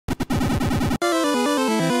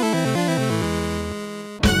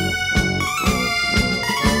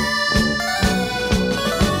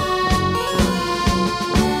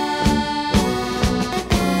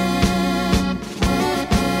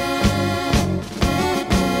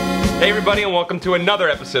Hey everybody, and welcome to another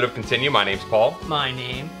episode of Continue. My name's Paul. My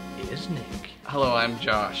name is Nick. Hello, I'm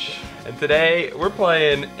Josh. And today we're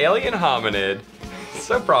playing Alien Hominid.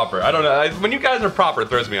 So proper. I don't know. When you guys are proper, it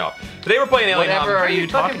throws me off. Today we're playing Alien Hominid. Whatever are you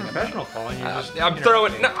talking about? Professional, Paul. And you're just I'm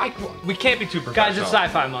throwing. No, we can't be too professional. Guys, it's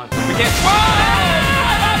Sci-fi month. We can't.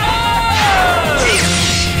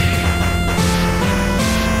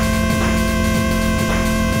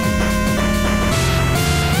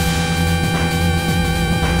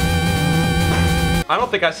 I don't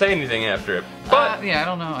think I say anything after it, but yeah, I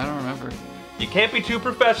don't know. I don't remember. You can't be too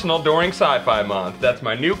professional during Sci-Fi month. That's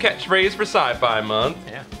my new catchphrase for Sci-Fi month.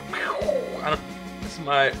 Yeah. This is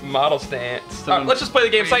my model stance. Let's just play the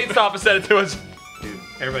game. Sight and Stop has said it to us. Dude,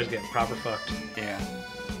 everybody's getting proper fucked. Yeah.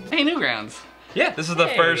 Hey, Newgrounds. Yeah, this is the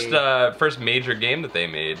first major game that they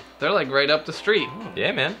made. They're like right up the street.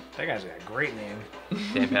 Yeah, man. That guy's got a great name.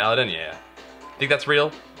 Damn Paladin, yeah. Think that's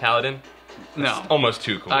real? Paladin? No. Almost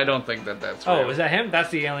too cool. I don't think that's real. Oh, is that him? That's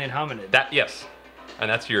the Alien Hominid. Yes. And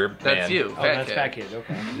that's your That's man. you. Oh, that's Fat Kid.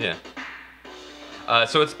 Okay. Yeah.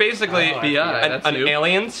 So it's basically an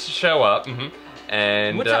aliens show up,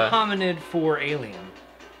 and what's a hominid for alien?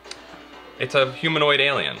 It's a humanoid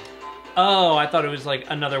alien. Oh, I thought it was like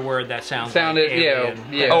another word that sounded like alien.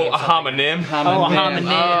 Yeah. Oh, a homonym. Oh, a homonym.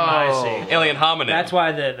 I see. Alien homonym. That's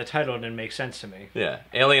why the title didn't make sense to me. Yeah.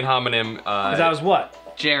 Alien homonym. Because that was what?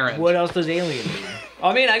 Gerund. What else does alien mean?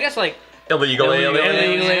 I mean, I guess like illegal alien.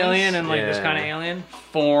 Illegal alien and like this kind of alien.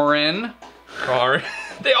 Foreign.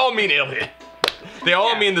 They all mean alien. They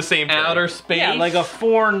all mean the same thing. Outer space. Yeah, like a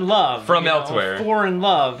foreign love. From elsewhere. A foreign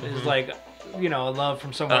love is like, you know, a love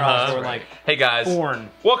from somewhere else or like hey guys, foreign.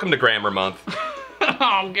 Welcome to Grammar Month.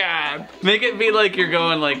 Oh god. Make it be like you're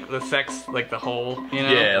going like the sex, like the hole, you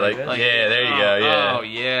know? Yeah, like yeah, there you go, yeah. Oh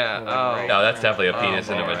yeah. Oh. No, that's definitely a penis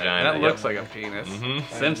and a vagina. That looks like a penis.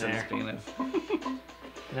 Simpsons there. penis.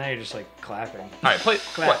 Now you're just like clapping. All right, play.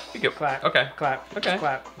 Clap. What? You get, Clap. Okay. Clap. Okay.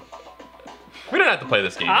 Clap. We don't have to play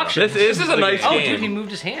this game. Options. This is a nice Oh, game. dude, he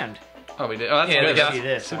moved his hand. Oh, we did. Oh, that's Yeah, good. we got- See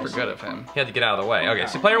this. Super good of him. You had to get out of the way. Okay,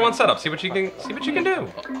 so player one setup. See what you can do.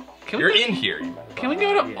 You're in here. Can we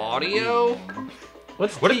go to audio?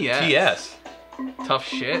 What's What TS? TS? Tough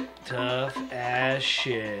shit. Tough as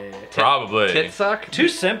shit. Probably. Tit suck? Too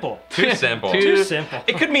simple. Too simple. Too simple.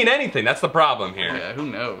 It could mean anything. That's the problem here. Yeah, who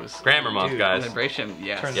knows? Grammar month, Dude, guys. Vibration,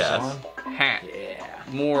 yes. Turn Yes. this on. Hat. Yeah.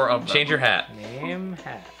 More of them. Change your hat. Name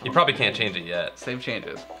hat. You probably can't change it yet. Save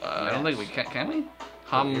changes. I don't think we can. Can we?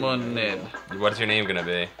 Hominid. What's your name gonna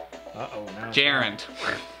be? Uh-oh, now. Gerund.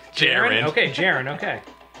 Jaren. Okay, Jaren, okay.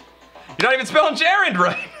 You're not even spelling Gerund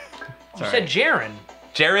right. You said Jaren.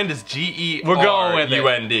 Gerund is G-E-R-U-N-D. We're going with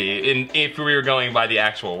it. If we were going by the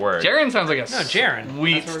actual word. Gerund sounds like a Jaren.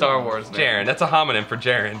 sweet That's what Star we're Wars name. Jaren. That's a homonym for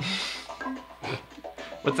Jaren.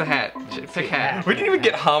 What's a hat? Pick hat. We didn't even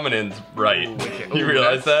get hominins right. You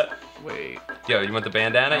realize that? Wait. Yo, you want the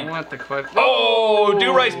bandana? I want the question. Oh,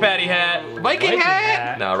 do rice patty hat. Viking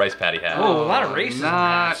hat? No, rice patty hat. Oh, a lot of races.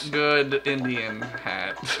 Not good Indian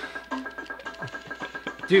hat.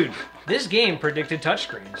 Dude, this game predicted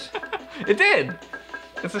touchscreens. It did.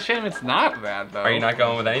 It's a shame it's not that though. Are you not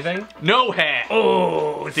going with anything? No hat.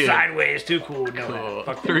 Oh, Dude. sideways, too cool. No, Cool.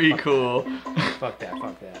 fuck that. Three cool. Fuck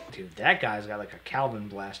that. Dude, that guy's got like a Calvin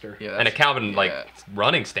blaster. Yeah, And a Calvin like yeah.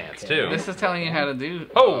 running stance too. This is telling you how to do.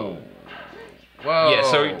 Oh. Whoa. Yeah,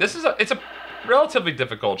 so this is it's a relatively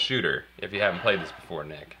difficult shooter if you haven't played this before,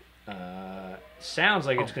 Nick. Sounds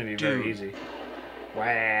like it's gonna be very easy.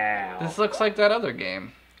 Wow. This looks like that other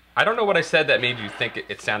game. I don't know what I said that made you think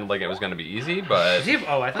it sounded like it was going to be easy, but Does he have,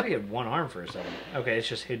 I thought he had one arm for a second. Okay, it's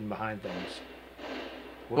just hidden behind things.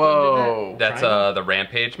 What Whoa. that's Triangle? the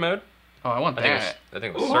rampage mode. Oh, I want I think that.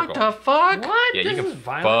 it was What circle. the fuck? What? Yeah, This you can is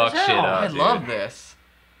violent fuck as shit hell. up. I dude. love this.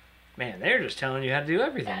 Man, they're just telling you how to do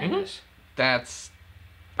everything in this. That's.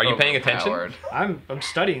 Are you paying attention? overpowered. I'm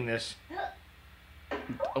studying this.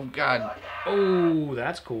 Oh god. Oh,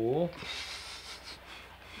 that's cool.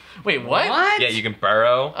 Wait, what? Yeah, you can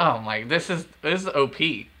burrow. Oh my, this is OP.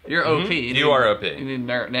 You're OP. You are OP. You need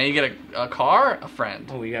nerd. Now you get a car, a friend.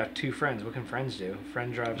 Oh, we got two friends. What can friends do?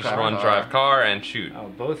 Friend drive Just car. run, drive car, and shoot. Oh,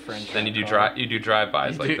 both friends. Then you do car.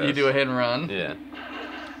 drive-bys like this. You do a hit and run. Yeah.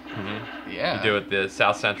 Yeah. You do it the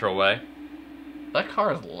South Central way. That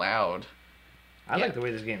car is loud. I like the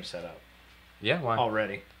way this game's set up Yeah. Why?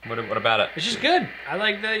 already. What about it? It's just good. I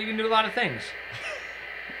like that you can do a lot of things.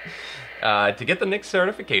 To get the Nick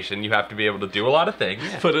certification, you have to be able to do a lot of things.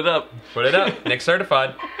 Put it up. Put it up. Nick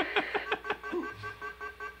certified.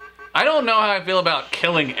 I don't know how I feel about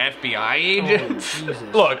killing FBI agents. Oh, Jesus.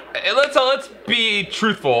 Look, let's be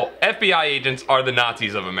truthful. FBI agents are the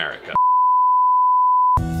Nazis of America.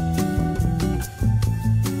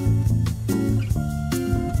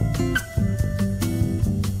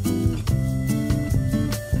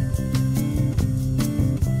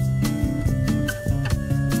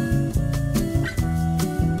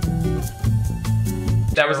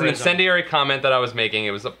 That was an Terrorism. incendiary comment that I was making.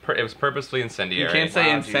 It was purposely incendiary. You can't say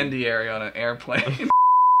Wow, dude. incendiary on an airplane.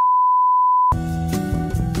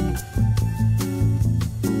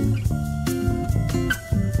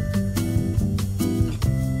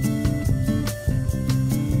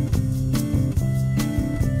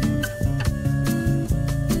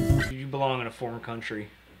 You belong in a foreign country.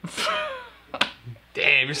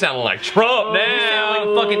 Damn, you're sounding like Trump now. You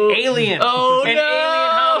sound like a fucking alien. Oh, An no!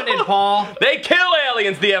 alien hominid, Paul. They kill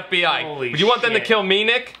aliens, the FBI. Holy Would you want them to shit. kill me,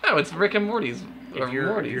 Nick? No, it's Rick and Morty's. Or If you're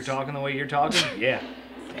Morty's. talking the way you're talking, yeah.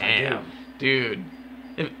 Damn. Dude.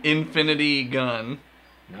 Infinity gun.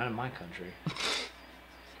 Not in my country.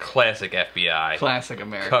 Classic FBI. Classic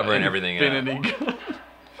America. Covering everything up. Infinity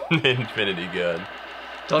gun. Infinity gun.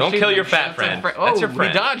 Don't Don't shoot kill him. your fat That's friend. a That's your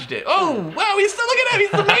friend. He dodged it. Oh, wow, he's still looking at him.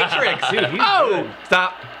 He's the Matrix. Dude, he's oh, good.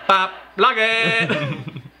 stop, pop, block it.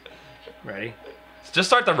 Ready? Just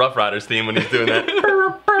start the Rough Riders theme when he's doing that.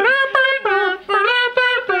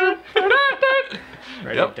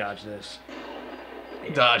 Ready? Yep. Dodge this.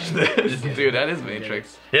 Dodge this. Dude, that is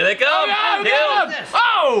Matrix. Here they come. Oh, Kill. God.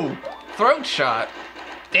 Oh, throat shot.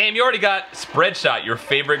 Damn, you already got Spread Shot, your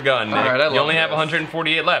favorite gun, Nick. Alright, I You love only have this.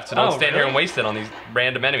 148 left, so don't Oh, stand here really? and waste it on these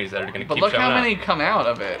random enemies that are going to But keep look showing how up. many come out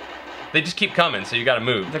of it. They just keep coming, so you got to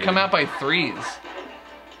move. They dude. come out by threes.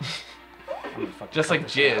 I'm gonna fucking Just cut like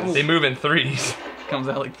this jizz. out. They move in threes. Comes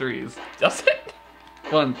out like threes. Does it?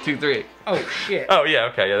 1, 2, 3. Oh shit! Oh, yeah,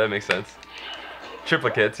 okay, yeah, that makes sense.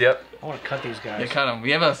 Triplicates, yep. I want to cut these guys. You cut him.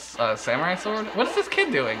 We have a samurai sword. What is this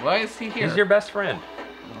kid doing? Why is he here? He's your best friend.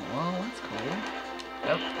 Oh, well, that's cool.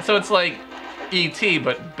 Yep. So it's like E.T.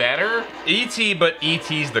 but better? E.T., but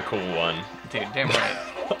E.T.'s the cool one. Dude, damn right.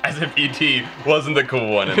 As if E.T. wasn't the cool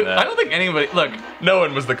one in that. I don't think anybody. Look, No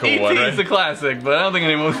one was the cool E.T. one, is right? a classic, but I don't think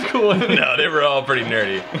anyone was cool. No, they were all pretty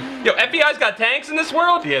nerdy. Yo, FBI's got tanks in this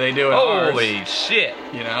world? Yeah, they do in ours. Holy shit.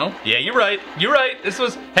 You know? Yeah, you're right. You're right. This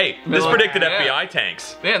was, hey, this Mil- predicted yeah. FBI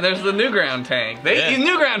tanks. Yeah, there's the Newground tank. Yeah.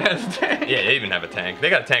 Newground has a tank. Yeah, they even have a tank. They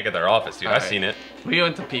got a tank at their office, dude. I've Alright. seen it. We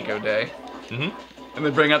went to Pico Day, Mm-hmm. and they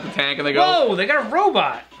bring out the tank, and they go, Whoa! They got a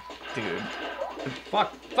robot. dude,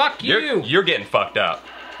 Fuck you. You're getting fucked up.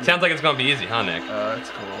 Sounds like it's gonna be easy, huh, Nick? that's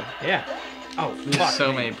cool. Yeah. Oh There's fuck. so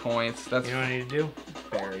me. many points. That's You know what I need to do?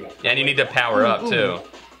 Bury. Yeah, and you need to power up, too.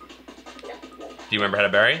 Do you remember how to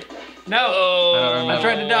bury? No. I I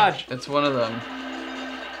tried to dodge. It's one of them.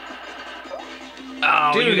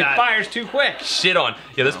 Oh, Dude, you it got fires too quick. shit on.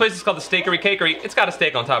 Yeah, this place is called the Steakery Cakery. It's got a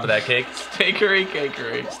steak on top of that cake. Steakery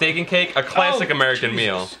cakery. Steak and cake, a classic Oh, American Jesus.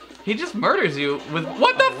 meal. He just murders you with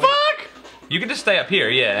what the wait. fuck? You can just stay up here,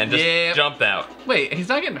 yeah, and just Yeah. jump out. Wait, he's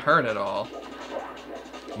not getting hurt at all.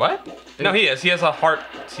 What? No, he is. He has a heart.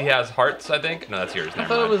 He has hearts, I think. No, that's yours. I Never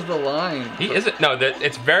thought it mind. was the line. He isn't. No,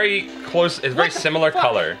 it's very close. It's very What the similar fuck?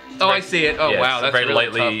 color. It's Oh, very- I see it. Oh, yeah, wow, it's that's very really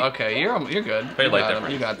lightly. tough. Okay, you're good. Very you light got him.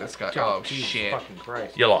 difference. You got this guy. Oh, Oh, Jesus shit. Fucking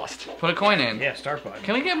Christ. You lost. Put a coin in. Yeah, start button.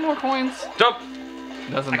 Can we get more coins? Jump.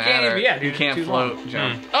 Doesn't I matter. can't even- yeah, dude, you it's can't too float. long.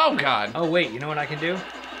 Jump. Oh, God. Oh wait, you know what I can do?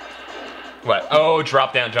 What? Oh,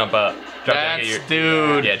 drop down, jump up. Drop down, That's, get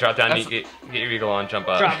your. dude. Yeah, drop down, That's- get your eagle on, jump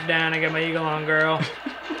up. Drop down, I got my eagle on, girl.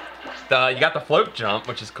 You got the float jump,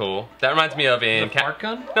 which is cool. That reminds me of in The fart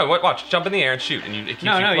gun? No, watch, jump in the air and shoot, and it keeps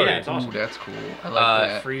No, you no, floating. yeah, it's awesome. Ooh, that's cool. I like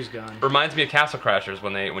that. Freeze gun. Reminds me of Castle Crashers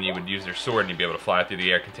when you would use your sword and you'd be able to fly through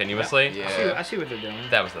the air continuously. Yeah. I see what they're doing.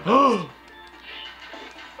 That was the best.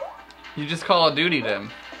 You just Call of Duty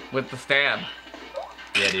them with the stab.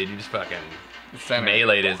 Yeah, dude, you just fucking The center.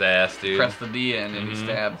 meleeed his ass, dude. Press the D in and you Mhm.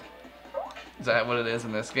 stab. Is that what it is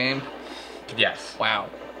in this game? Yes. Wow.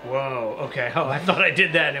 Whoa, okay. Oh, I thought I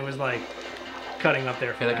did that and it was like cutting up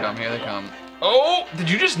there for Here they that. come. Here they come. Oh, did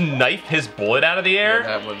you just knife his bullet out of the air?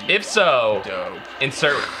 Yeah, that would If so, dope.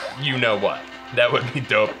 insert you know what. That would be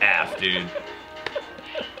dope AF, dude.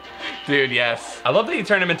 Dude, yes. I love that you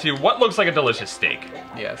turn him into what looks like a delicious steak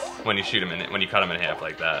Yes. when you shoot him in it, when you cut him in half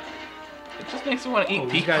like that. It just makes me want to eat Oh,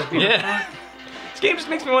 these people. guys being Yeah. This game just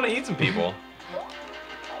makes me want to eat some people.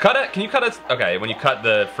 Cut it. Can you cut it? Okay, when you cut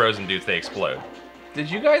the frozen dudes, they explode. Did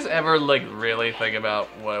you guys ever like really think about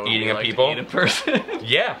what it would Eating be a like people? to eat a person?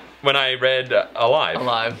 Yeah, when I read Alive.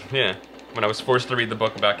 Alive. Yeah, when I was forced to read the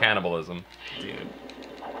book about cannibalism. Dude.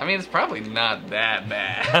 I mean, it's probably not that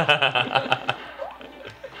bad.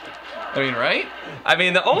 I mean, right? I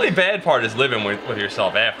mean, the only bad part is living with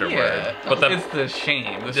yourself afterward. Yeah. But It's the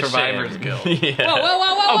shame, the the survivor's shame. guilt. Yeah.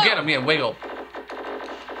 Oh, get him! Yeah, wiggle.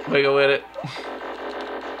 Wiggle with it.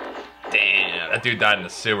 Damn, that dude died in the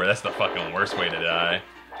sewer. That's the fucking worst way to die.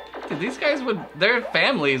 Dude, these guys their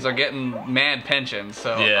families are getting mad pensions,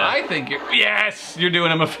 so Yeah. I think you're doing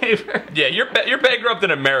them a favor. Yeah, you're bankrupt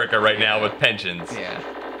in America right now with pensions. Yeah.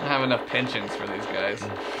 don't have enough pensions for these guys.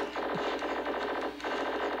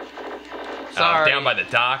 Oh, Sorry. down by the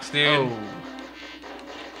docks, dude. Oh.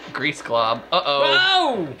 Grease glob.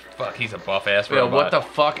 Uh-oh. Whoa! Fuck, he's a buff-ass Yo, robot. what the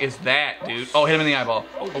fuck is that, dude? Oh, hit him in the eyeball.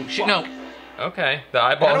 Oh, shit, no. Okay, the How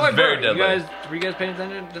do eyeball I is very burn? deadly. Were you guys paying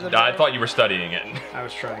attention to the I burn? thought you were studying it. I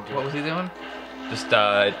was trying to. What was he doing? Just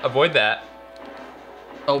avoid that.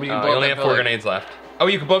 Oh, but you can You blow only that have 4 building. grenades left. Oh,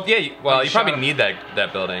 you can both. Yeah, well, you probably shot him. need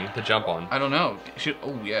that building to jump on, I don't know. Should,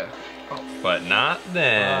 oh, yeah. Oh, but not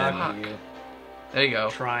then. Fuck you. there you go.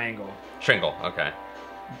 Triangle. Tringle. Okay.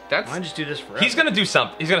 That's. Why don't you just do this forever? He's gonna do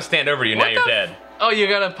something. He's gonna stand over you. What Now you're the dead. Oh, you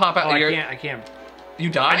gotta pop out. Oh, You're- I can't. You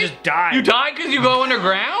died? I just died. You died because you go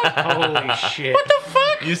underground? Holy shit. What the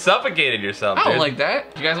fuck? You suffocated yourself, I don't dude. like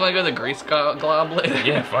that. You guys want to go to the grease glob later?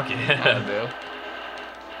 Yeah, fuck I yeah. do.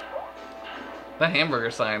 That hamburger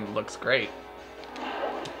sign looks great.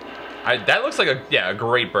 That looks like a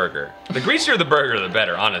great burger. The greasier the burger, the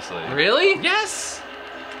better, honestly. Really? Yes.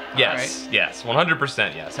 Yes. Yes.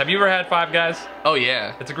 100% yes. Have you ever had Five Guys? Oh,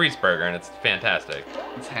 yeah. It's a grease burger and it's fantastic.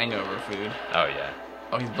 It's hangover food. Oh yeah.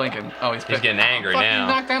 Oh, he's blinking. Oh, he's Getting angry fuck, now.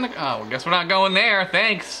 He knocked down the. Oh, well, guess we're not going there.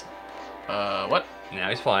 Thanks. What? Now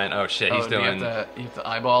he's flying. Oh shit, he's oh, doing. You have to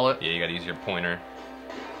eyeball it. Yeah, you gotta use your pointer.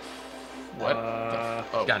 What? Uh,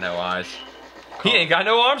 He's got no eyes. He ain't got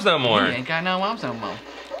no arms no more. He ain't got no arms no more.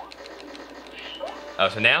 Oh,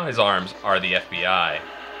 so now his arms are the FBI.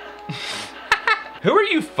 Who are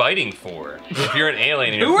you fighting for? If you're an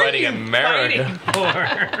alien and you're Who are fighting you America.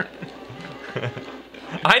 fighting for?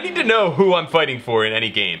 I need to know who I'm fighting for in any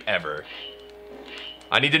game ever.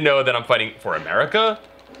 I need to know that I'm fighting for America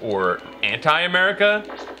or anti-America.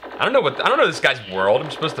 I don't know this guy's world.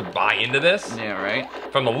 I'm supposed to buy into this. Yeah, right.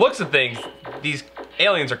 From the looks of things, these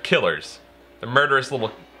aliens are killers. They're murderous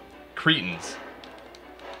little cretins.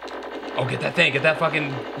 Oh, get that thing. Get that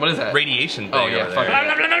fucking What is that? radiation thing Oh, yeah, over fuck there.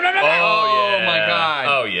 it. Oh, yeah. my God.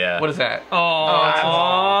 Oh, yeah. What is that?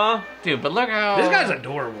 Aww. Dude, but look how. This guy's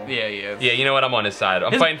adorable. Yeah, he is. Yeah, you know what? I'm on his side.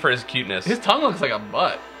 I'm fighting for his cuteness. His tongue looks like a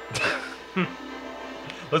butt.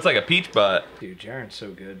 Looks like a peach butt. Dude, Jaren's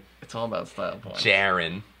so good. It's all about style points.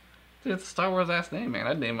 Jaren. Dude, it's a Star Wars ass name, man.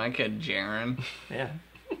 I'd name my kid Jaren. Yeah.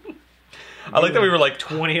 I like that we were like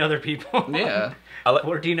 20 other people. Yeah.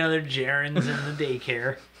 14 other Jarens in the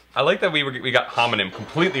daycare. I like that we got homonym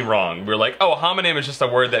completely wrong. We were like, oh, homonym is just a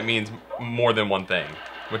word that means more than one thing,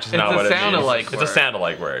 which is not what it means. It's a sound-alike word. It's a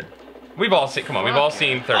sound-alike word. We've all seen. Come on, we've all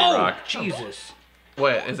seen 30 Rock. Jesus.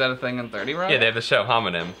 Wait, is that a thing in 30 Rock? Yeah, they have the show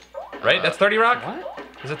Homonym, right? That's 30 Rock. What?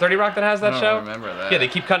 Is it 30 Rock that has that I show? don't remember that. Yeah, they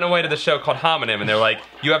keep cutting away to the show called Homonym, and they're like,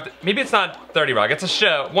 you have to. Maybe it's not 30 Rock. It's a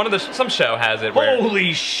show. Some show has it where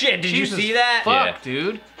Holy shit, did Jesus you see that? Fuck, Yeah.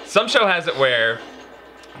 dude. some show has it where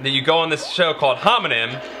that you go on this show called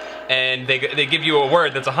Homonym, and they give you a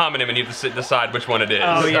word that's a homonym, and you have to decide which one it is.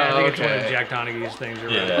 Oh yeah, I think it's one Okay. of Jack Donaghy's things. Or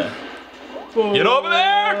Yeah. Get over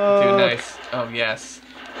there! Dude, nice. Oh, yes.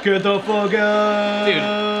 Get the fuck out! Dude,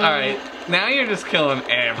 alright. Now you're just killing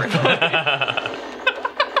everybody.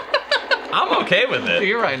 I'm okay with Dude, it.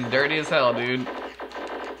 you're riding dirty as hell, dude.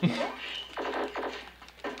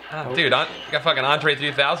 Oh, dude, I got fucking Andre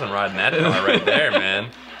 3000 riding that car right there, man.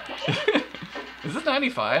 Is this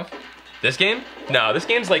 95? This game? No, this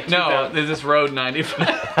game's like No, 2000. this is Road 95.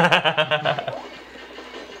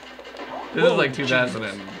 This is like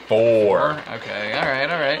 2004. Okay,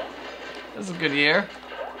 alright. This is a good year.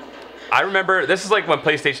 I remember, this is like when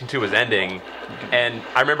PlayStation 2 was ending, and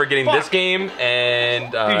I remember getting this game, and...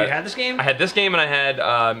 Dude, you had this game? I had this game, and I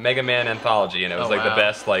had Mega Man Anthology, and it was Oh, like the wow.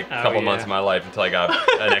 best couple yeah. months of my life until I got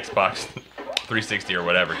an Xbox 360 or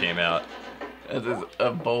whatever came out. This is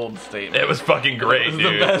a bold statement. It was fucking great, It was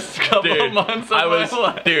dude. the best couple of months of my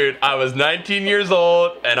life. Dude, I was 19 years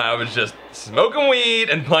old, and I was just smoking weed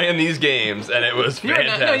and playing these games, and it was You were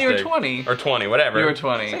fantastic. no, you were 20. Or 20, whatever. You were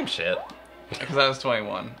 20. Same shit. Because I was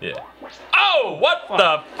 21. Yeah. Oh, what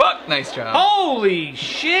the fuck? Nice job. Holy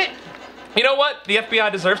shit! You know what? The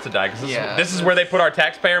FBI deserves to die, because Yeah, this is where they put our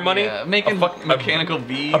taxpayer money. Yeah, making mechanical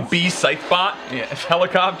bees. A bee scythe bot. Yeah.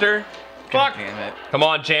 Helicopter. God damn it. Come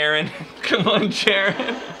on, Jaren. Come on, Jared.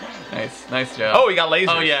 Nice job. Oh, he got lasers.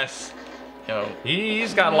 Oh, yes. Yo.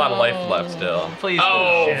 He's got a lot of life left still. Please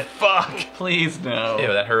Oh, no. fuck. Please no. Ew,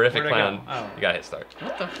 that horrific Where'd I clown. go? Oh. You got hit start.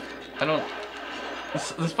 What the I don't...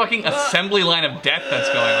 This fucking assembly line of death that's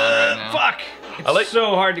going on right now. Fuck! It's I like-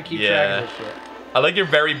 so hard to keep track of this shit. I like your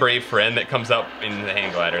very brave friend that comes up in the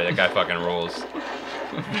hang glider. That guy fucking rules.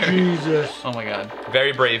 Jesus. Oh my god.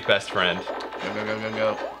 Very brave best friend.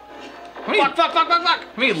 Go. How many, Fuck! how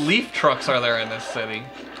many leaf trucks are there in this city?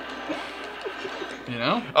 You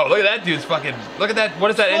know? Oh, look at that dude's fucking. Look at that.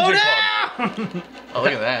 What is that engine called? Oh,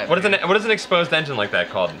 look at that. What is an exposed engine like that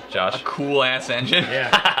called, Josh? A cool ass engine.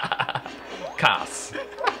 Yeah. Cas.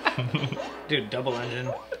 Dude, double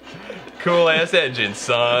engine. Cool ass engine,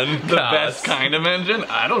 son. The best kind of engine?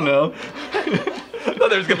 I don't know. I thought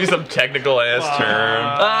there was gonna be some technical ass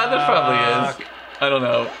term. There probably is. I don't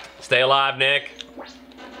know. Stay alive, Nick.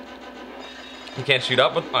 You can't shoot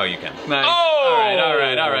up with. Oh, you can. Nice. Oh! All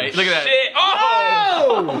right. Look at that. Shit. Oh!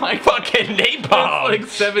 Oh my Fucking napalm. That's like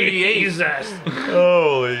 78. Jesus.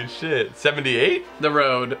 Holy shit. 78? The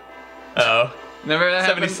road. Oh. Never that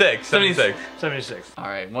 76. 76. 76. All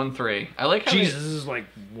right, 1-3. I like how Jesus, this is like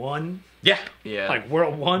one. Yeah. Yeah. Like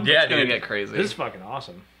World 1. Yeah, it's gonna dude. get crazy. This is fucking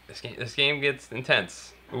awesome. This game gets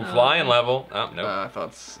intense. Ooh, flying level. Oh, no. I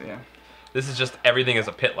thought, yeah. This is just everything is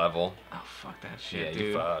a pit level. Oh fuck that shit, Yeah, dude.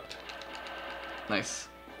 you fucked. Nice.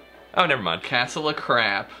 Oh, never mind. Castle of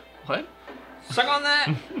Crap. What? Suck on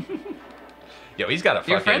that. Yo, he's got a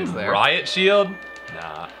Your fucking friend's there. riot shield.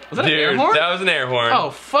 Nah. Was that Dude, an air horn? that was an air horn.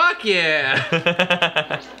 Oh fuck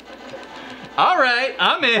yeah! All right,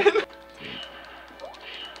 I'm in.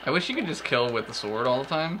 I wish you could just kill with the sword all the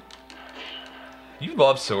time. You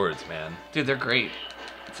love swords, man. Dude, they're great.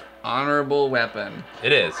 It's an honorable weapon.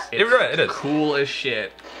 It is. It's It is. cool as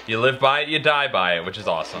shit. You live by it, you die by it, which is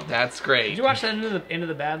awesome. That's Did great. you watch that Into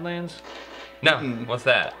the Badlands? No, Mm-mm. what's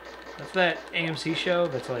that? That's that AMC show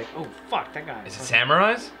that's like, oh fuck, that guy. Is it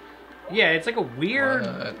samurais? Yeah, it's like a weird,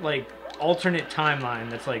 What? like, alternate timeline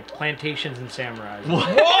that's like plantations and samurais.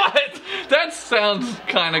 What? That sounds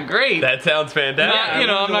kind of great. That sounds fantastic. Not, you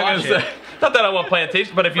know, I'm not gonna watch say. it. Not that I want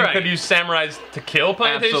plantation, but if you Right. could use samurais to kill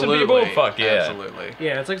plantation Absolutely. people, fuck yeah. Absolutely.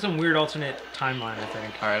 Yeah, it's like some weird alternate timeline, I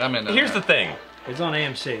think. All right, I'm in. Here's the thing. It's on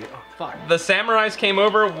AMC. Oh, fuck. The samurais came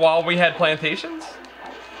over while we had plantations?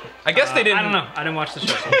 I guess they didn't. I don't know. I didn't watch the show,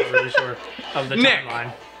 so I'm not really sure of the Nick.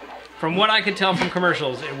 timeline. From what I could tell from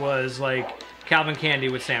commercials, it was like Calvin Candy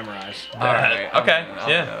with samurais. All right. Okay, I'll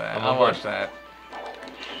yeah, know that. I'm I'll on board. watch that.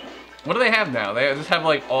 What do they have now? They just have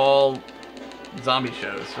like all zombie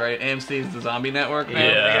shows, right? AMC's the zombie network now.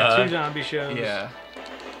 Yeah. They got 2 zombie shows. Yeah.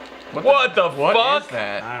 What the What fuck? is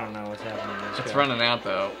that? I don't know what's happening in this It's show. running out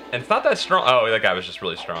though. And it's not that strong. Oh, that guy was just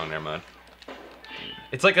really strong. Never mind.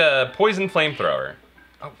 It's like a poison flamethrower.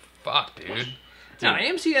 Oh, fuck, dude. No,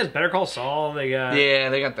 AMC has Better Call Saul. They got Yeah,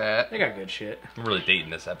 they got that. They got good shit. I'm really dating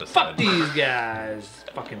this episode. Fuck these guys.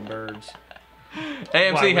 Fucking birds.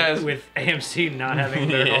 AMC Why, has with AMC not having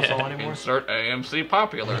Better Call Saul anymore. insert AMC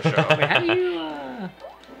popular show. Wait, how do you?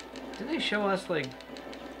 Did they show us like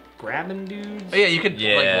grabbing dudes? Oh, yeah, you could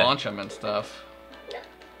Yeah. like launch them and stuff.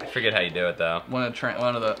 I forget how you do it, though. One of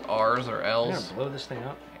the R's or I'm L's. gonna blow this thing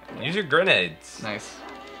up. Use your grenades. Nice.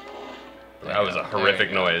 That was a There you horrific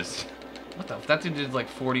go. noise. What the? That dude did like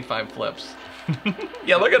 45 flips.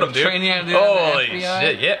 Yeah, look at him, dude. Train you how to do that in the Holy FBI?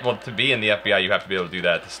 shit, yeah. Well, to be in the FBI, you have to be able to do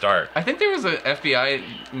that to start. I think there was an FBI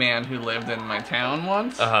man who lived in my town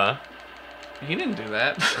once. Uh-huh. He didn't do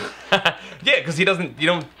that. Yeah, because you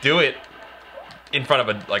don't do it in front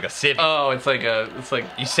of a city. Oh, it's like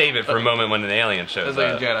You save it for a moment when an alien shows it's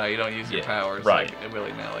like up. a Jedi. You don't use your Yeah, powers right. like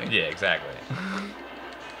willy nilly. Yeah, exactly.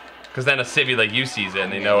 Because then a civvy like you sees it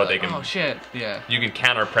and they know what they can. Oh shit! Yeah, You can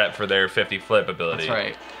counter prep for their 50 flip ability. that's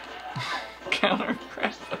right. Counter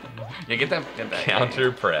press. Yeah, get that.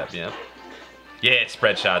 Counter prep, yeah. Yeah,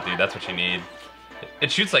 spread shot, dude. That's what you need.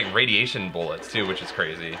 It shoots like radiation bullets too, which is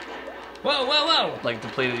crazy. Whoa, whoa, whoa! Like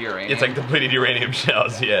depleted uranium. It's like depleted uranium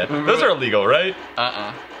shells, yeah. Those are illegal, right?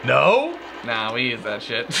 No? Nah, we use that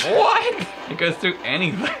shit. What? It goes through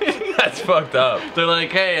anything. That's fucked up. They're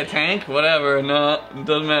like, hey, a tank, whatever. No, it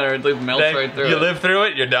doesn't matter. It like, melts right through. You it. live through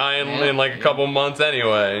it, you're dying Yeah, in like a couple months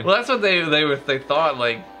anyway. Well, that's what they thought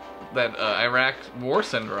like that Iraq War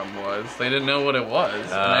syndrome was. They didn't know what it was.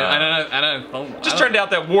 And I Just turned out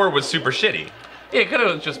that war was super shitty. Yeah, it could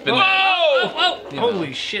have just been. Whoa! Whoa! You know.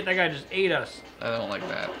 Holy shit! That guy just ate us. I don't like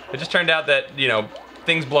that. It just turned out that,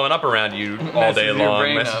 things blowing up around you all day Messes your long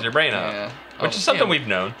brain messes up. your brain up. Yeah. Which Oh, is something damn. we've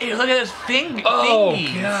known. Hey, look at this thing. Oh,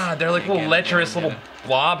 thingies. God. They're like Get little it, lecherous get it, little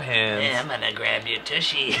blob hands. Yeah, I'm gonna grab your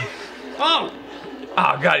tushy. Oh!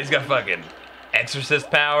 Oh, God, he's got fucking exorcist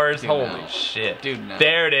powers. Dude, Holy no. shit. Dude, no.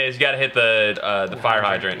 There it is. You gotta hit the fire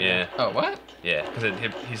hydrant, yeah. Oh, what? Yeah,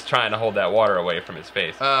 because he's trying to hold that water away from his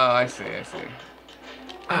face. Oh, I see.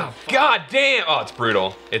 Oh, God damn! Oh, it's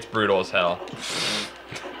brutal. It's brutal as hell.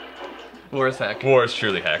 War is heck. War is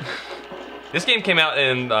truly heck. This game came out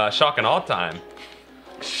in Shock and Awe time.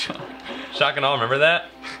 Shock and Awe, remember that?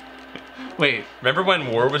 Wait. Remember when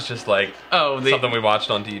War was just like something we watched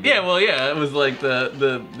on TV? Yeah, well, yeah, it was like the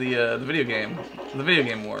video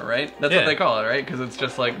game, war, right? That's Yeah. what they call it, right? Because it's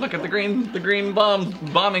just like, look at the green bombs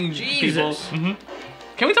bombing Jesus. people.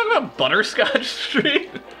 Can we talk about Butterscotch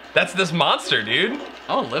Street? That's this monster, dude.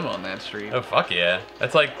 I want to live on that street. Oh fuck yeah.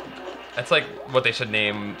 That's like what they should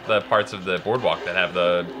name the parts of the boardwalk that have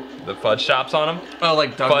the fudge shops on them. Oh,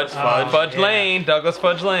 like Douglas Fudge. Fudge yeah. Lane, Douglas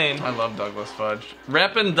Fudge Lane. I love Douglas Fudge.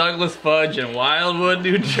 Reppin' Douglas Fudge in Wildwood,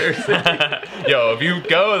 New Jersey. Yo, if you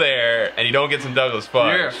go there and you don't get some Douglas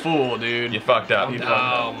Fudge, You're a fool, dude. you fucked up. You fucked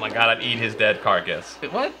Oh my god, I'd eat his dead carcass.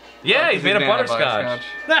 What? Yeah, Oh, he's made of butterscotch.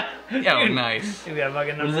 Yeah, nice. We got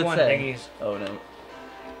fucking What does number it one say? thingies. Oh no. This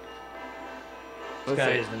What's guy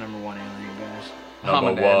it? is the number one alien, guys.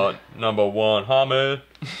 Hominid. Number one, Hamid.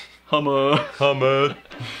 Hummer. Hamid.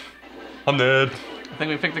 Hamid. I think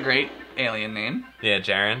we picked a great alien name. Yeah,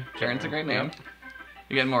 Jaren. Jaren's a great name.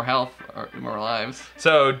 You get more health or more lives.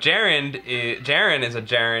 So Jaren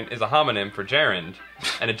is a homonym for Gerund,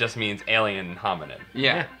 and it just means alien hominid.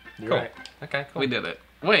 Yeah. You're Cool. right. Okay, cool. We did it.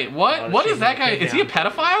 Wait, what? Oh, What shit, is that we guy? came Is he a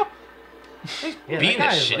down. pedophile? Yeah, Beating that the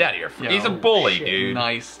guy is shit like- out of your friend. Yo, He's a bully, shit. dude.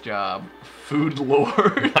 Nice job. Food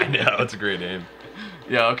lord. I know, it's a great name.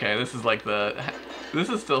 Yeah, okay, this is like this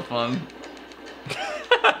is still fun.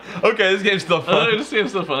 Okay, this game's still fun. This game's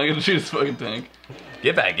still fun. I'm gonna shoot his fucking tank.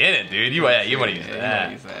 Get back in it, dude. You want to use You that.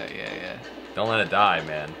 wanna use that, yeah. Don't let it die,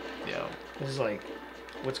 man. Yo. This is like,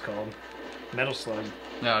 what's it called? Metal Slug.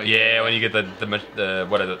 No, Yeah, when you get the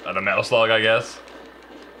what is it? The Metal Slug, I guess.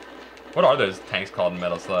 What are those tanks called in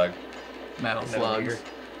Metal Slug? Metal slugs. Gear.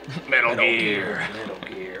 Metal Metal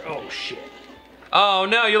Gear. Oh shit. Oh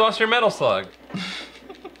no, you lost your Metal Slug.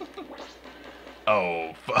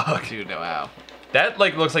 Oh fuck. Dude, wow. That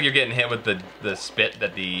like looks like you're getting hit with the spit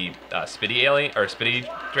that the Spitty alien or Spitty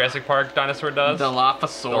Jurassic Park dinosaur does. The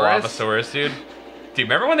Dilophosaurus. The Dilophosaurus, dude. Dude,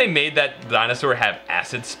 remember when they made that dinosaur have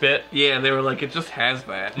acid spit? Yeah, they were like, it just has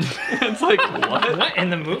that. It's like, what? What in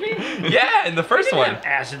the movie? Yeah, in the first one.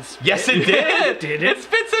 Acid spit. Yes, it did. Did It it?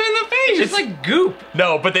 spits him in the face. It's like goop.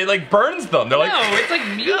 No, but they like burns them. They're like, No, it's like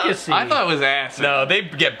mucusy. I thought it was acid. no, they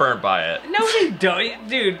get burnt by it. No, they don't,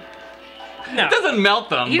 dude. No. It doesn't melt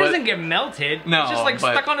them. He but doesn't get melted. No, It's just like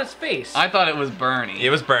but- stuck on his face. I thought it was burning. It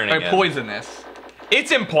was burning. Or it. poisonous.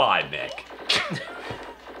 It's implied, Nick.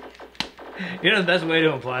 You know the best way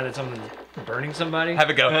to imply that someone's burning somebody? Have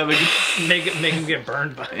it go. make him get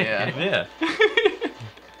burned by it. Yeah. Yeah,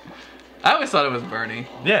 I always thought it was Bernie.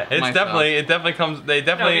 yeah. It's Myself. definitely. It definitely comes. They No,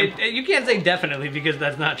 definitely. you can't say definitely because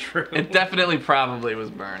that's not true. It definitely probably was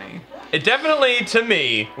Bernie. It definitely to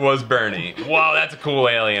me was Bernie. Wow, that's a cool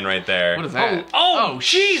alien right there. What is that? Oh,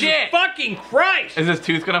 Jesus shit! fucking Christ! Is his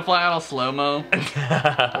tooth gonna fly out all slow-mo?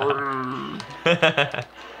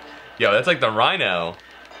 Yo, that's like the Rhino,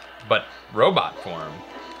 but robot form.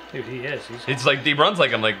 Dude, he is. It's like he runs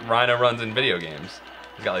like him, like Rhino runs in video games.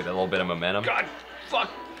 He's got like that little bit of momentum. God, fuck,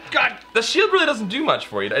 God. The shield really doesn't do much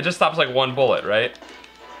for you. It just stops like one bullet, right?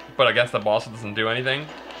 But against the boss, it doesn't do anything.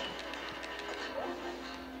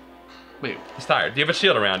 Wait, He's tired. Do you have a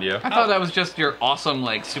shield around you? I thought that was just your awesome,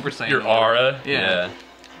 like, Super Saiyan. Your aura. Yeah.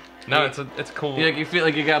 No, Yeah. it's cool. Like, you feel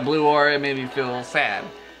like you got blue aura, it made me feel sad.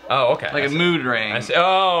 Oh, okay. Like I a see. mood ring. I see.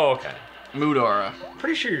 Oh, okay. Mood aura.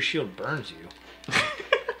 Pretty sure your shield burns you.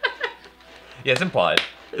 Yeah, it's implied.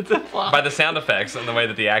 It's a flop. By the sound effects and the way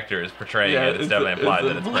that the actor is portraying Yeah, it, it's it's definitely a- implied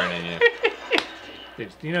it's that a- it's burning you.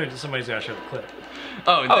 Dude, you know somebody's gotta show the clip.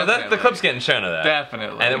 Oh, Oh, definitely. the clip's getting shown of that.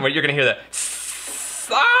 Definitely. And then you're gonna hear that.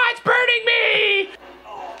 Ah, it's burning me!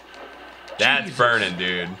 That's Jesus. burning,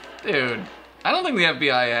 dude. Dude, I don't think the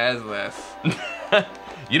FBI has this.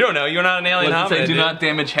 You don't know. You're not an alien Does it say hominid, do dude. not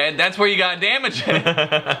damage head? That's where you got damage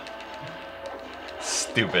head.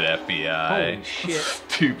 Stupid FBI. Holy shit.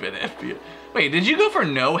 Stupid FBI. Wait, did you go for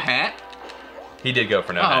no hat? He did go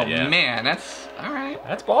for no Oh hat, yeah. man, that's alright.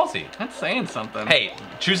 That's ballsy. That's saying something. Hey,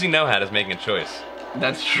 choosing no hat is making a choice.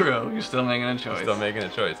 That's true. You're still making a choice. Still making a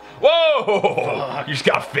choice. Whoa! Fuck. You just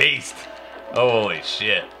got faced. Holy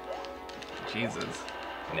shit. Jesus.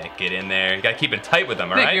 Nick, get in there. You gotta keep it tight with them,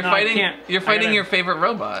 Nick, alright? you're No, I fighting. can't. You're I fighting gotta- your favorite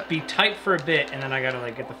robot. Be tight for a bit, and then I gotta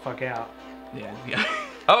like get the fuck out. Yeah.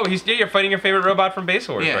 Oh, you're fighting your favorite robot from Base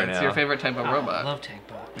Wars Yeah, right it's now. your favorite type of Oh, I robot. love Tank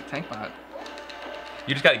Bot. Tank bot.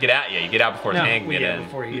 You just gotta get out. Yeah, you get out before his hand can get yeah, in.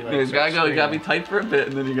 before he like. You gotta starts go. You gotta be screaming. tight for a bit,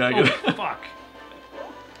 and then you gotta Oh go. fuck.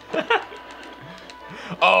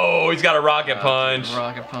 Oh, he's got a rocket punch.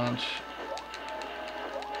 Rocket punch.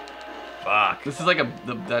 Fuck. This is like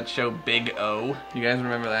that show Big O. You guys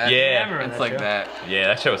remember that? Yeah. I remember It's that like show. that. Yeah,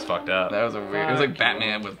 that show was fucked up. That was a weird. It was like Fuck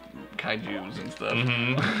Batman with kaiju's and stuff.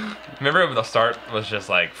 Remember at the start was just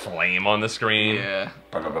like flame on the screen? Yeah.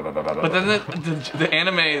 But then the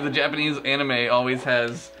anime, the Japanese anime, always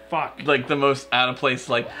has Fuck. like the most out of place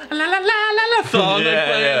like la la la la la song. Yeah, like,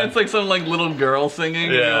 playing. yeah. It's like some like little girl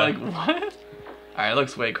singing. Yeah. And you're like, what? Alright, it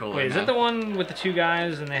looks way cooler. Wait, is now. that the one with the two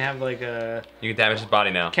guys and they have like a You can damage his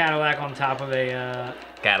body now. Cadillac on top of a?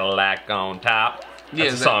 Cadillac on top. Yeah,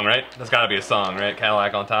 That's a song, right? That's gotta be a song, right?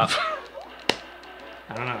 Cadillac on top.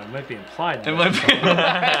 I don't know. It might be implied. It might be.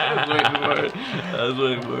 I was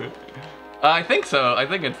waiting for it. I think so. I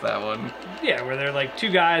think it's that one. Yeah, where they're like two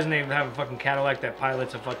guys and they have a fucking Cadillac that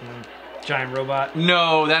pilots a fucking giant robot.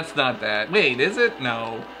 No, that's not that. Wait, is it?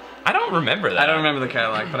 No. I don't remember that. I don't remember the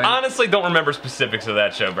Cadillac, but I Honestly, don't remember specifics of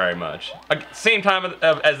that show very much. Same time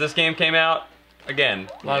as this game came out. Again,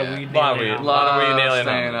 A lot Yeah. of weed. lot of weed. Lot of weed alien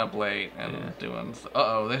staying hominid. up late and doing.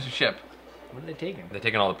 Uh-oh, there's a ship. What are they taking? They're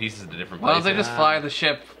taking all the pieces to different Why places. don't they just fly the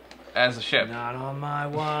ship as a ship? Not on my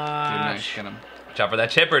Dude, watch. nice, get him. Watch out for that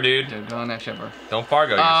chipper, dude. Dude, go on that shipper. Don't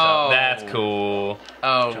Fargo yourself. Oh. That's cool.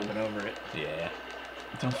 Oh, Jumping over it. Yeah.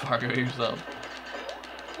 don't Fargo yourself.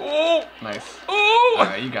 Ooh! Nice. Ooh!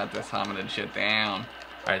 Alright, you got this hominid shit down.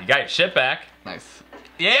 Alright, you got your ship back. Nice.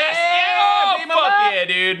 Yes! Yeah! Oh, Beam him fuck up! yeah,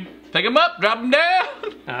 dude. Pick him up, drop him down.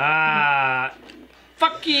 Ah.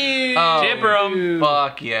 Fuck you. Oh, Chipper 'em.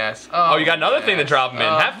 Fuck yes. Oh, you got another thing to drop 'em in.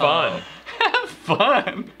 Have fun. Have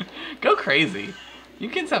fun. Go crazy. You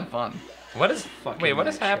kids have fun. What is... Fucking Wait, what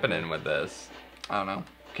is that happening with this? I don't know.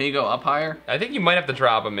 Can you go up higher? I think you might have to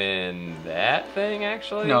drop them in that thing,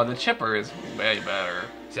 actually. No, the chipper is way better.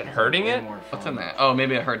 Is it hurting Way it? more What's fun. in that? Oh,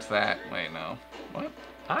 maybe it hurts that. Wait, no. What?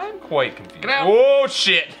 I'm quite confused. Get out. Whoa,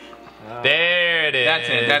 shit! Oh. There it is. That's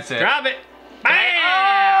it. That's it. Drop it. Bam.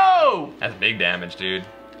 Oh! That's big damage, dude.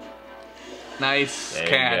 Nice There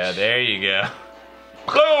catch. you go. There you go.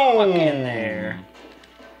 Boom! Fuck in there.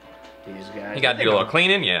 These guys. You got to do a little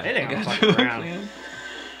cleaning, They yeah. think I'm Got fucking to around. clean.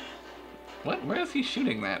 What? Where is he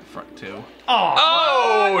shooting that to? Oh.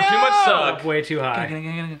 Oh, no! too much suck. Way too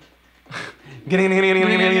high.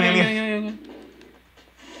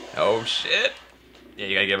 Oh shit! Yeah,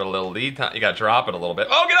 you gotta give it a little lead time. You gotta drop it a little bit.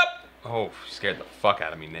 Oh, get up! Oh, you scared the fuck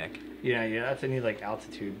out of me, Nick. Yeah, you have to need like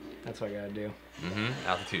altitude. That's what I gotta do.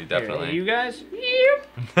 Altitude, Here, definitely. you guys.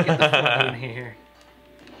 Get the fuck in here.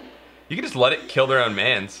 You can just let it kill their own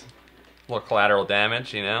mans. A little collateral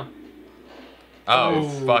damage, you know? Oh, Oh,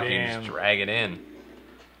 fuck, you damn. just drag it in.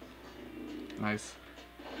 Nice.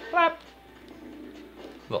 Flap.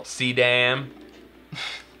 Little C-dam.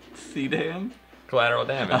 C-dam? Collateral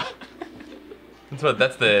damage.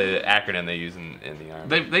 That's the acronym they use in the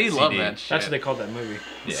Army. They love CD. that shit. That's what they called that movie.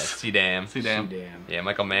 Yeah, C-dam. C-dam. Damn. Yeah,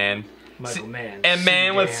 Michael Mann. Michael Mann. And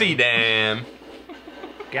man with C-dam. C-dam.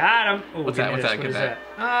 Got him. Ooh, What's give that? me What's this. that? What Get is that.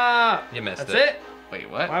 Ah. You missed That's it. it. Wait,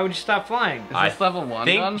 what? Why would you stop flying? Is I this level 1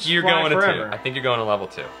 think gun? you're Fly going to forever. 2. I think you're going to level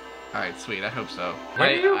 2. Alright, sweet. I hope so. Where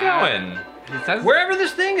are you going? It says, Wherever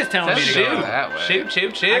this thing is telling me Says to shoot. go. That way. Shoot,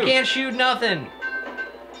 shoot, shoot. I can't shoot nothing.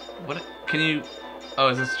 What? Can you... Oh,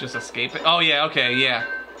 is this just escaping? Oh, yeah, okay, yeah.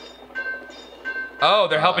 Oh,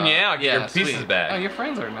 they're helping you out. Get Yeah, your pieces sweet. back. Oh, your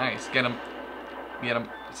friends are nice. Get them. Get them.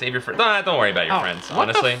 Save your friends. Don't worry about your Oh, friends, What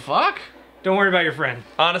honestly. the fuck? Don't worry about your friend.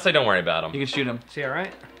 Honestly, don't worry about them. You can shoot him. Is he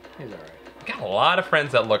alright? He's alright. Got a lot of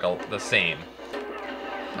friends that look the same.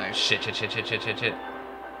 Nice. Shit, shit, shit, shit, shit, shit, shit.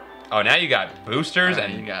 Oh, now you got boosters Alright,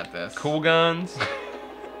 and you got this. cool guns.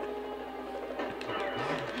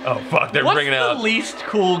 Oh, fuck, they're What's bringing the out least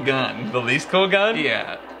cool gun? the least cool gun?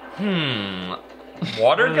 Yeah.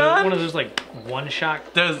 Water gun? One of those like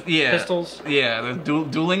one-shot There's, yeah. pistols. Yeah, the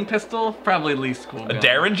dueling pistol? Probably least cool gun. A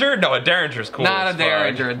Derringer? No, a Derringer's cool. Not as a fuck.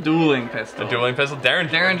 Derringer, a dueling pistol. A dueling pistol?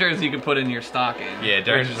 Derringer. Derringers you can put in your stocking. Yeah,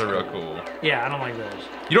 Derringers Which are is real cool. Yeah, I don't like those.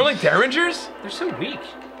 You don't like Derringers? They're so weak.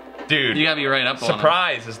 Dude, You gotta be right up on 'em.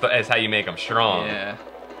 surprise is how you make them strong. Yeah.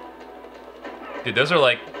 Dude, those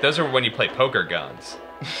are when you play poker guns.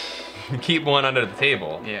 You keep one under the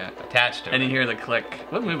table. Yeah. Attached to And it. you hear the click.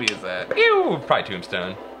 What movie is that? Pew! Probably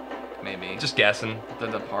Tombstone. Maybe. Just guessing. The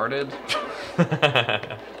Departed?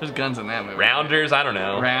 There's guns in that movie. Rounders, I don't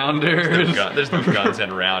know. Rounders. There's no guns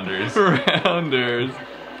in Rounders. Rounders.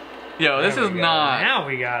 Yo, this Now is we got- not. Now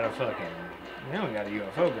we got a fucking. Now we got a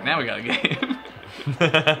UFO gun. Now we got a game.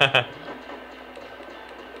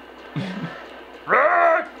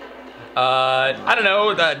 I don't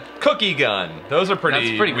know, the cookie gun. Those are pretty,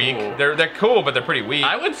 That's pretty weak. cool. They're cool, but they're pretty weak.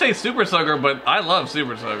 I would say Super Soaker, but I love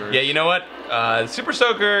Super Soaker. Yeah, you know what? Super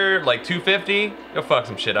Soaker, like 250, you'll fuck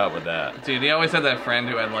some shit up with that. Dude, he always had that friend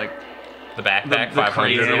who had like The backpack, the 500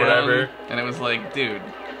 crazy or whatever. one, and it was like, dude,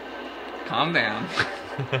 calm down.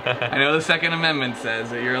 I know the Second Amendment says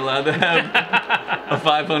that you're allowed to have a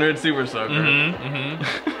 500 Super Soaker.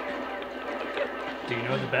 Do you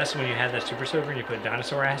know the best when you had that super soaker and you put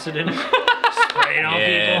dinosaur acid in it? Spray it on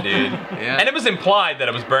Yeah, people. dude. Yeah. And it was implied that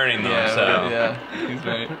it was burning them, Yeah, so. yeah, he's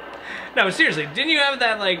right. No, seriously, didn't you have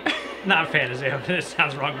that, like, not fantasy, it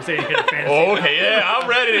sounds wrong to say you had a fantasy. Okay, yeah, I'm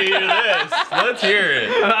ready to hear this. Let's hear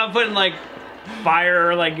it. I'm putting, like, fire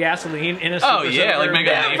or, like, gasoline in a super Oh, yeah, like make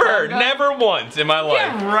a Never once in my life.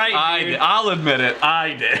 Yeah, right, dude. I'll admit it,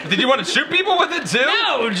 I did. Did you want to shoot people with it too?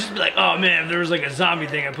 No, just be like, oh man, if there was like a zombie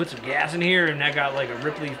thing, I put some gas in here and that got like a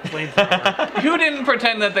Ripley flamethrower. Who didn't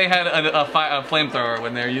pretend that they had a flamethrower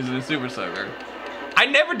when they were using a super soaker? I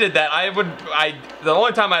never did that. The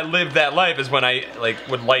only time I lived that life is when I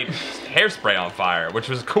would light hairspray on fire, which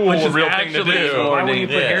was a cool, Which is real thing to actually do. cool. Why wouldn't you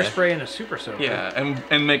put Yeah. hairspray in a super soaker? Yeah,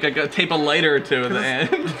 and make tape a lighter to the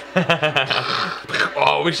end.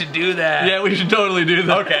 Oh, we should do that. Yeah, we should totally do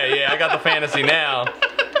that. Okay, yeah, I got the fantasy now.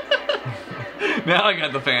 Now I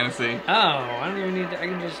got the fantasy. Oh, I don't even need to, I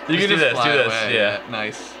can just... You Just can do just this, fly do this, away. yeah.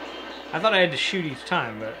 Nice. I thought I had to shoot each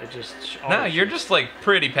time, but it just... No, you're just like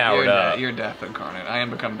pretty powered up. You're death incarnate. I am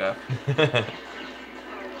become death.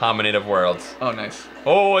 Hominid of worlds. Oh, nice.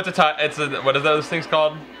 Oh, what are those things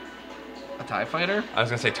called? A TIE fighter? I was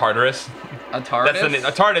gonna say Tartarus. A TARDIS?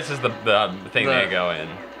 That's a TARDIS is the thing they go in.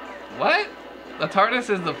 What? A TARDIS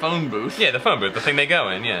is the phone booth. Yeah, the phone booth, the thing they go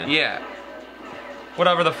in, yeah. Yeah.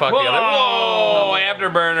 Whatever the fuck the other. Whoa!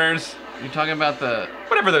 Afterburners. You're talking about the...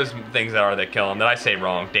 Whatever those things are that kill them. Did I say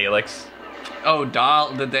wrong? Daleks. Oh,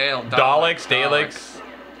 Daleks. Daleks.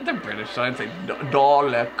 They're British, so I'd say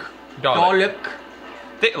Dalek.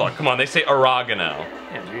 Look, come on, they say oregano.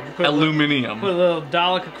 Yeah, dude, you put Aluminium. put a little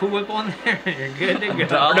Dalek of Cool Whip on there and you're good to go.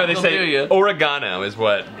 Or no, they I'll say do ya. oregano is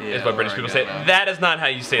what British people say. oregano. That is not how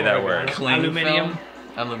you say that Oregano. word. Cling Aluminium. film.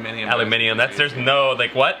 Aluminium. Aluminium. There's no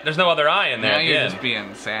what? There's no other I in there. Now you're again. just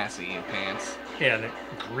being sassy, you pants. Yeah, the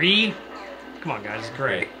Gree. Come on, guys, it's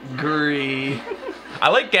great. Gree. I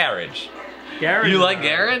like garage. Garage. You is like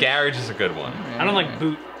alright. Garage? Garage is a good one. I don't like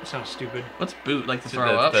boot. It sounds stupid. What's boot? Like to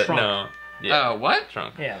throw up? Trunk. No. Yeah. Oh, what?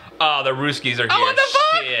 Trunk. Yeah. Oh, the Ruskies are here. what the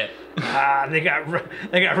fuck?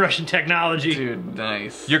 Shit. They got Russian technology. Dude,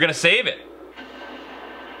 nice. You're gonna save it.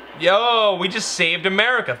 Yo, we just saved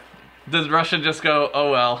America. Does Russia just go,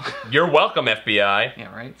 oh well? You're welcome, FBI.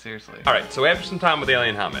 Yeah, right? Seriously. All right, so after some time with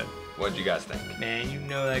Alien Hominid, what did you guys think? Man, you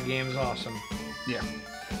know that game's awesome. Yeah.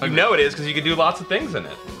 You know it is because you can do lots of things in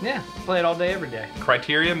it. Yeah, play it all day, every day.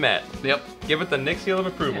 Criteria met. Yep. Give it the Nick seal of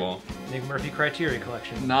approval. Nick Murphy Criteria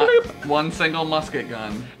Collection. Not one single musket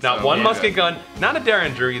gun. Not So, one yeah. musket gun, not a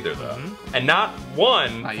Derringer either though, and not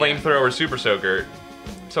one Not yet. flamethrower super soaker.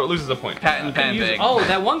 So it loses a point. Patent pending. Oh,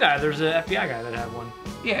 that one guy. There's an FBI guy that had one.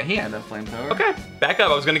 Yeah, he had a flamethrower. Okay, back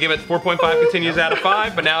up. I was gonna give it 4.5 continues out of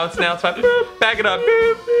 5, but now it's 5. Boop, back it up.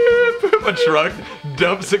 Boop, boop, boop. A truck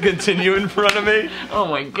dumps a continue in front of me. Oh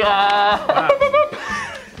my god.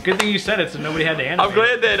 Good thing you said it, so nobody had to animate. I'm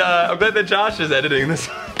glad that Josh is editing this.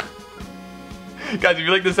 Guys, if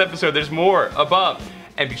you like this episode, there's more above.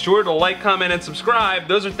 And be sure to like, comment, and subscribe.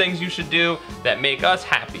 Those are things you should do that make us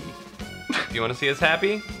happy. Do you want to see us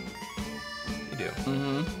happy? You do.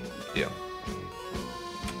 Mm-hmm. You do.